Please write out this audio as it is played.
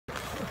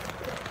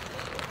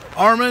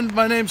Armand,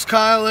 my name's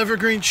Kyle,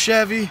 Evergreen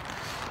Chevy.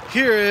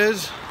 Here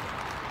is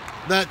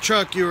that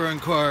truck you were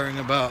inquiring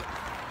about.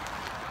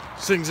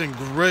 This thing's in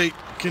great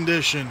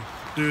condition,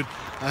 dude.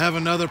 I have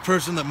another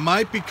person that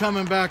might be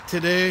coming back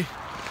today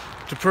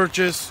to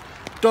purchase.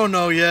 Don't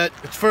know yet.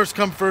 It's first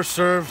come, first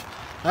served.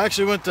 I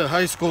actually went to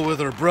high school with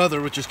her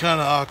brother, which is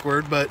kind of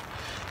awkward, but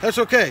that's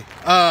okay.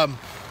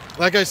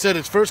 Like I said,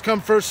 it's first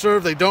come, first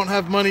served. They don't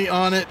have money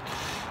on it.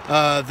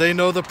 They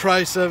know the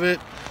price of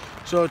it,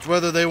 so it's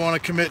whether they want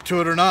to commit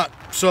to it or not.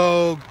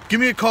 So give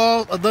me a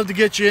call. I'd love to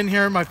get you in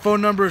here. My phone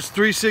number is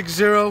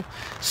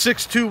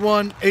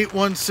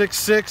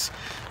 360-621-8166.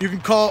 You can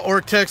call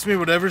or text me,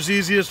 whatever's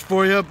easiest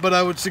for you, but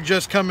I would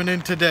suggest coming in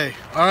today.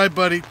 All right,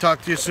 buddy.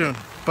 Talk to you soon.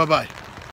 Bye-bye.